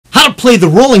play the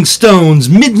Rolling Stones'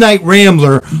 Midnight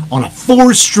Rambler on a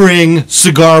 4-string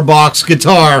cigar box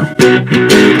guitar.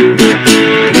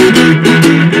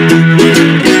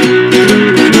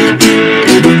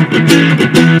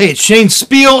 Hey, it's Shane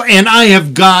Speal, and I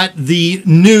have got the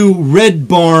new Red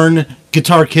Barn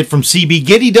guitar kit from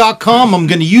CBGs.com. I'm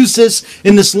going to use this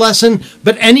in this lesson,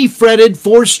 but any fretted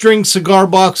 4-string cigar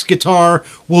box guitar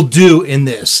will do in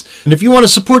this. And if you want to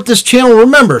support this channel,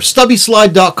 remember,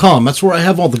 stubbyslide.com. That's where I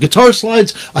have all the guitar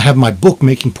slides. I have my book,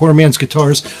 Making Poor Man's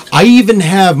Guitars. I even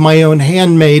have my own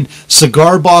handmade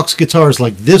cigar box guitars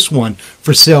like this one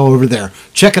for sale over there.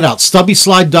 Check it out,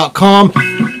 stubbyslide.com.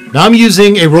 Now I'm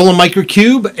using a Roland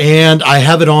Microcube, and I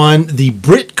have it on the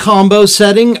Brit combo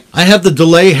setting. I have the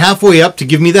delay halfway up to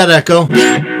give me that echo.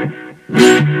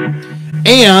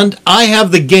 And I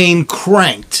have the gain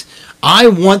cranked. I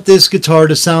want this guitar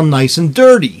to sound nice and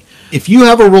dirty. If you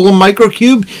have a Roland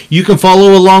Microcube, you can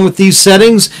follow along with these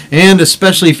settings, and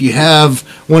especially if you have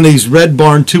one of these Red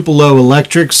Barn Tupelo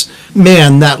electrics,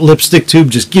 man, that lipstick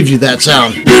tube just gives you that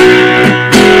sound.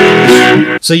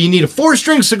 So you need a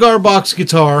 4-string cigar box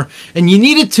guitar, and you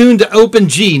need it tuned to open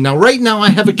G. Now right now I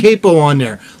have a capo on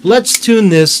there. Let's tune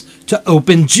this to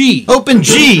open G. Open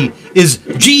G is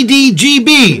G, D, G,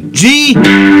 B. G,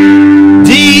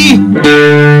 D,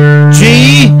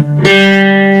 G,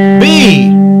 B.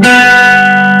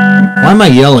 Why am I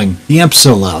yelling? The amp's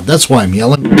so loud. That's why I'm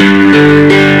yelling.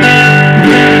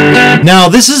 Now,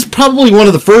 this is probably one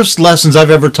of the first lessons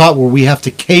I've ever taught where we have to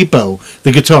capo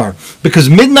the guitar, because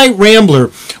Midnight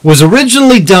Rambler was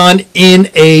originally done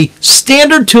in a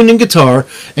standard tuning guitar,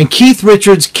 and Keith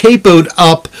Richards capoed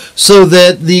up so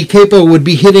that the capo would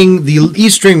be hitting the E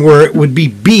string where it would be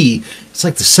B. It's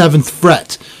like the 7th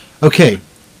fret. Okay,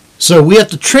 so we have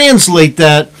to translate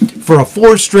that for a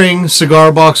 4-string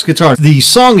cigar box guitar. The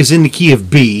song is in the key of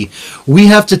B. We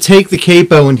have to take the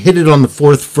capo and hit it on the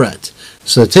 4th fret.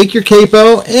 So take your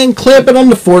capo and clamp it on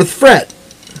the 4th fret.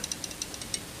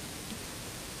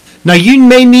 Now you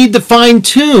may need to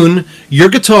fine-tune your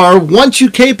guitar once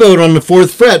you capoed on the 4th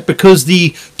fret, because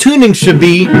the tuning should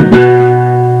be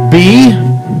B,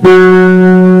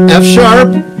 F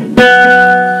sharp,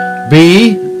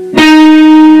 B,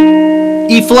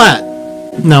 E flat.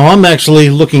 Now I'm actually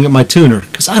looking at my tuner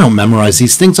because I don't memorize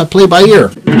these things, I play by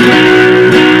ear.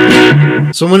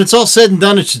 So when it's all said and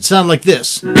done, it should sound like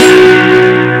this.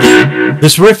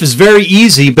 This riff is very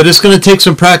easy, but it's going to take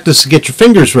some practice to get your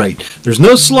fingers right. There's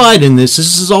no slide in this.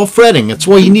 This is all fretting. That's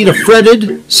why you need a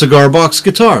fretted cigar box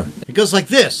guitar. It goes like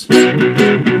this.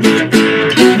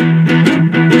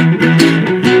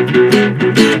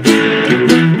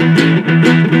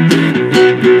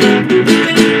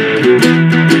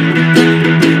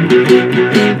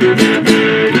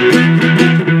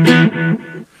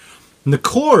 And the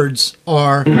chords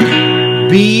are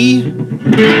B,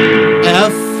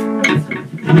 F,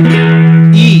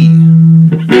 E.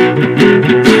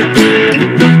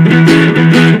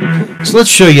 So let's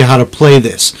show you how to play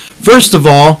this. First of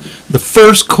all, the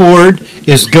first chord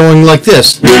is going like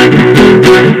this.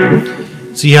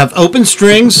 So you have open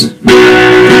strings,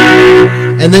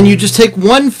 and then you just take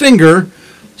one finger,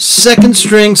 2nd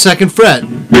string, 2nd fret.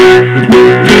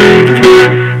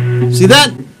 See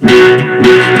that?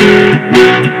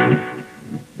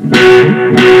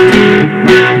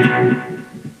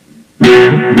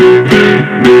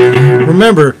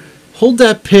 Remember, hold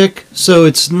that pick so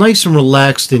it's nice and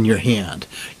relaxed in your hand.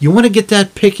 You want to get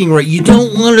that picking right. You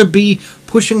don't want to be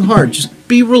pushing hard. Just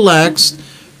be relaxed,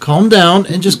 calm down,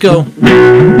 and just go.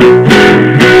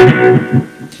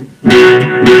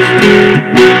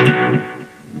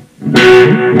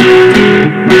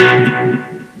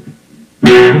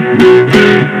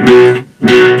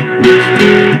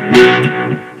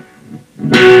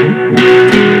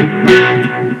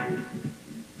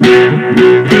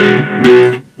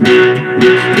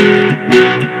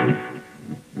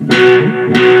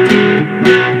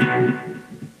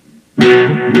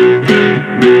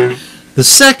 The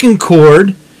second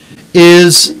chord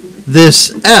is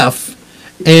this F,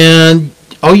 and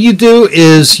all you do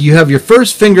is you have your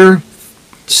first finger,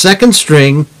 2nd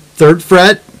string, 3rd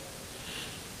fret,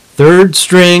 3rd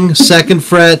string, 2nd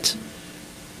fret,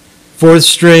 4th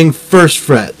string, 1st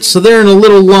fret. So they're in a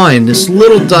little line, this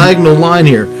little diagonal line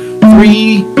here.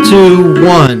 3, 2,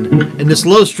 1, and this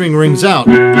low string rings out.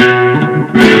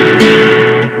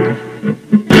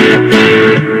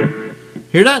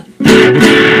 Hear that?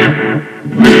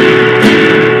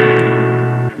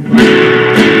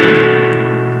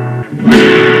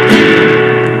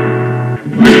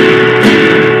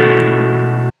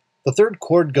 The third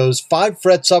chord goes 5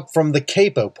 frets up from the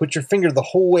capo. Put your finger the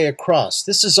whole way across.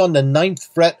 This is on the 9th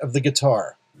fret of the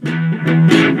guitar.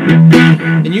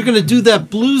 And you're going to do that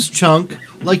blues chunk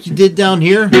like you did down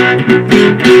here.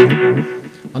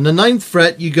 On the 9th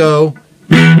fret, you go,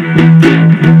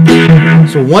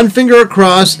 so one finger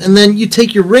across, and then you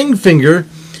take your ring finger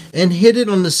and hit it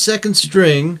on the 2nd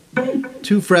string,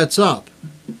 2 frets up.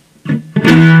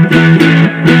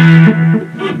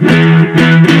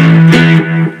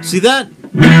 See that?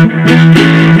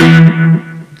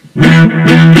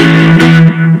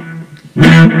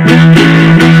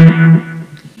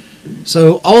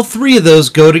 So all 3 of those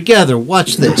go together.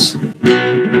 Watch this.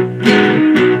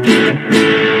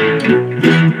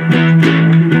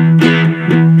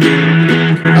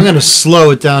 I'm going to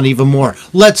slow it down even more.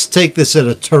 Let's take this at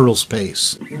a turtle's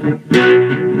pace.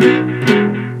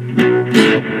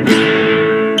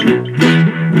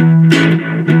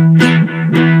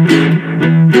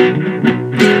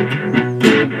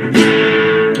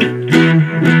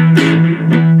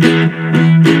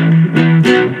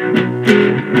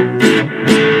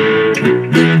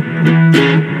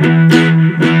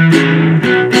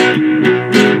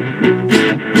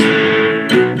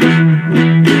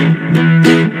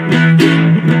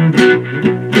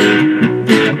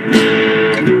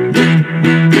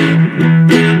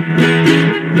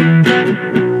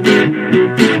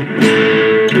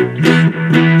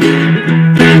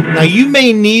 Now you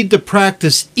may need to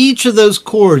practice each of those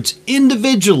chords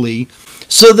individually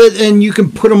so that and you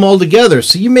can put them all together.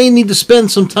 So you may need to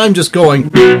spend some time just going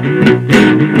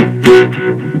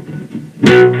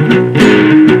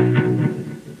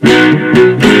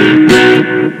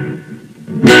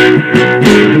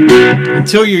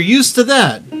until you're used to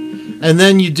that. And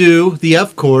then you do the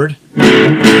F chord.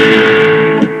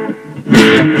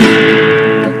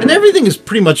 And everything is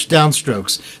pretty much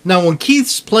downstrokes. Now when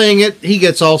Keith's playing it, he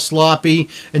gets all sloppy,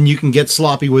 and you can get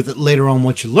sloppy with it later on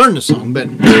once you learn the song, but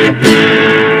you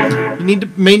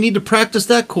may need to practice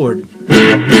that chord.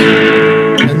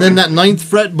 And then that 9th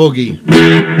fret boogie.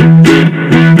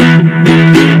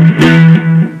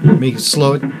 Make it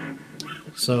slow it.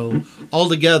 So all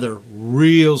together,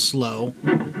 real slow.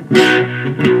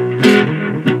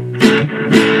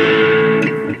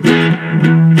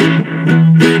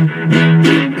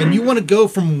 And you want to go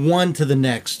from one to the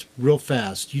next real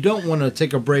fast. You don't want to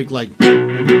take a break like...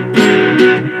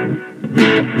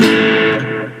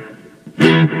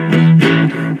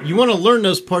 You want to learn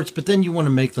those parts, but then you want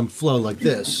to make them flow like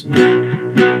this.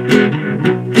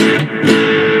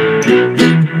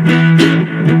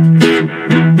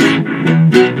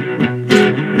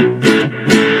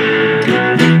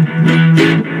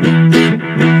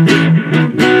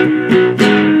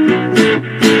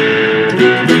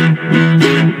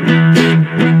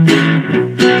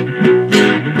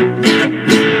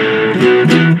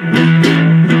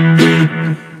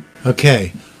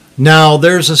 Okay, now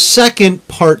there's a second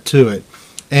part to it,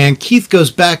 and Keith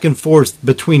goes back and forth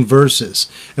between verses,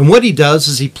 and what he does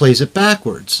is he plays it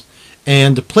backwards,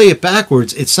 and to play it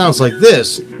backwards it sounds like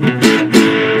this.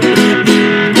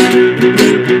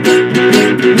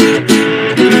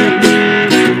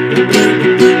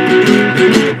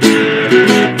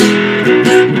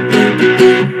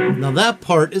 Now that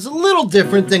part is a little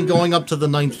different than going up to the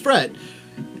 9th fret.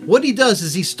 What he does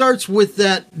is he starts with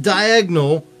that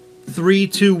diagonal 3,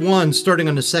 2, 1, starting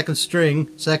on the 2nd string,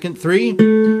 2nd 3,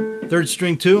 3rd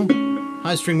string 2,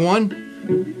 high string 1,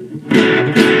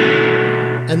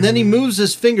 and then he moves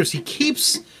his fingers. He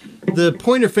keeps the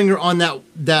pointer finger on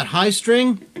that high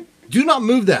string. Do not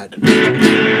move that.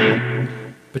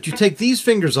 But you take these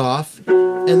fingers off,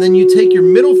 and then you take your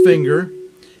middle finger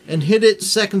and hit it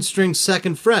 2nd string,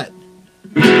 2nd fret.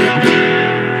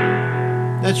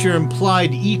 That's your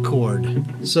implied E chord.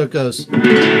 So it goes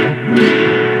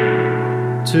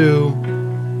 2,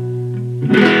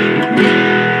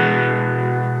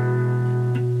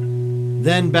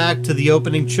 then back to the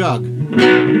opening chug.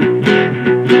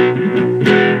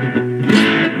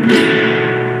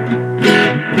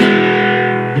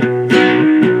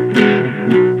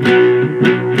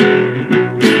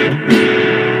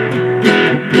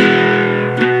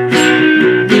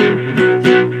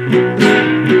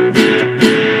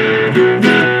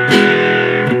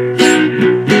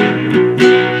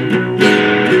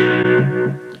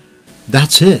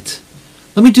 That's it.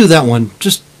 Let me do that one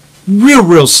just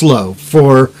real slow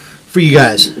for you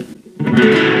guys.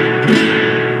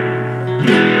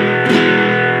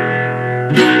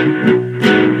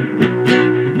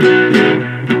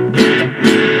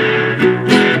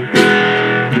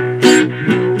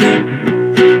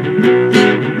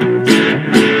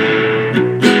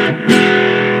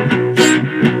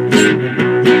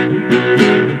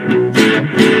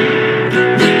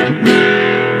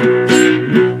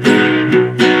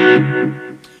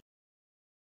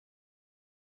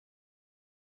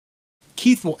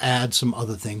 Keith will add some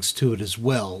other things to it as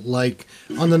well. Like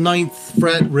on the 9th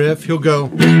fret riff, he'll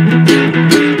go.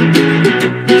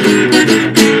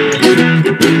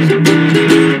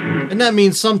 And that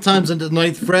means sometimes on the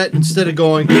 9th fret, instead of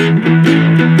going,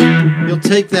 you'll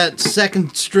take that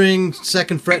 2nd string,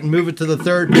 2nd fret, and move it to the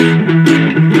 3rd.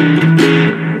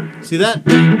 See that?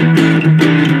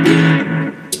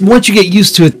 Once you get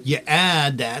used to it, you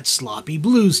add that sloppy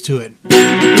blues to it.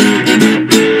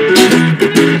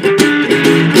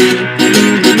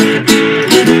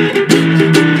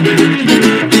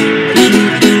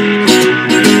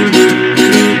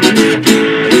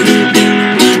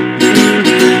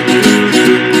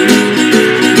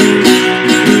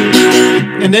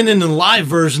 And then in the live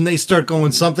version, they start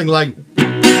going something like...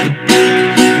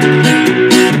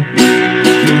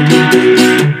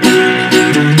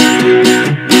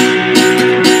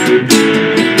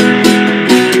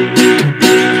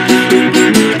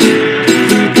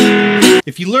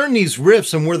 If you learn these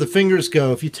riffs and where the fingers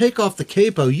go, if you take off the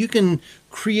capo, you can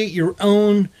create your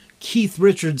own Keith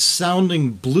Richards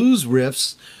sounding blues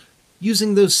riffs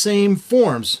using those same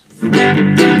forms.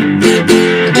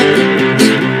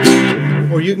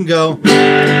 Or you can go.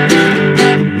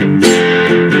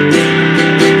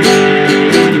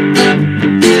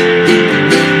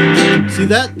 See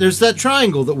that? There's that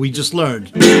triangle that we just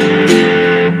learned.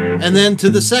 And then to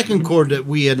the 2nd chord that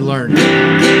we had learned.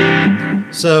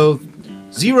 So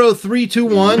 0, 3, 2,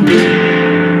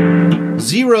 1,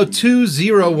 0, 2,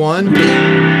 0, 1,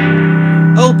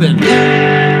 open.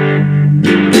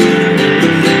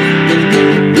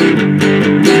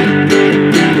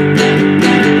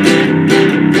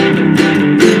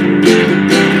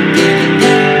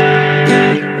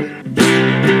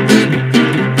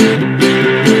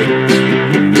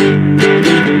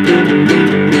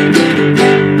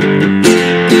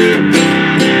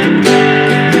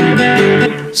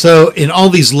 So in all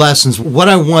these lessons, what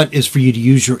I want is for you to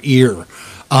use your ear.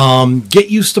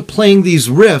 Get used to playing these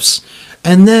riffs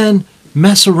and then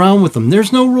mess around with them.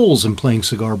 There's no rules in playing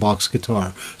cigar box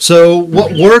guitar. So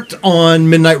what worked on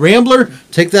Midnight Rambler,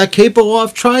 take that capo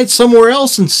off, try it somewhere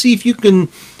else and see if you can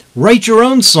write your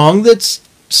own song that's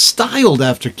styled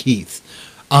after Keith.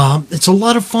 It's a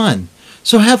lot of fun.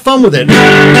 So have fun with it.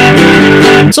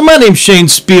 So my name's Shane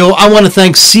Speal. I want to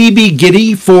thank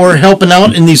CBGs for helping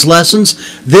out in these lessons.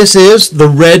 This is the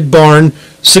Red Barn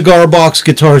Cigar Box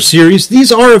Guitar Series.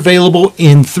 These are available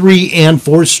in 3 and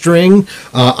 4 string.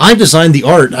 I designed the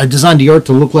art. I designed the art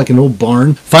to look like an old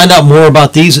barn. Find out more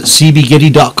about these at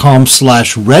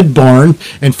cbgitty.com/redbarn.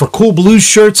 And for cool blues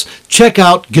shirts, check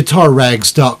out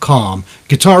guitarrags.com.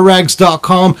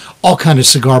 Guitarrags.com, all kind of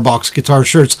cigar box guitar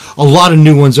shirts. A lot of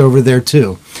new ones over there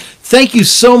too. Thank you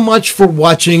so much for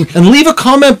watching, and leave a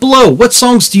comment below. What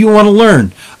songs do you want to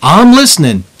learn? I'm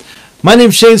listening. My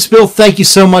name's Shane Speal. Thank you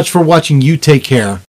so much for watching. You take care.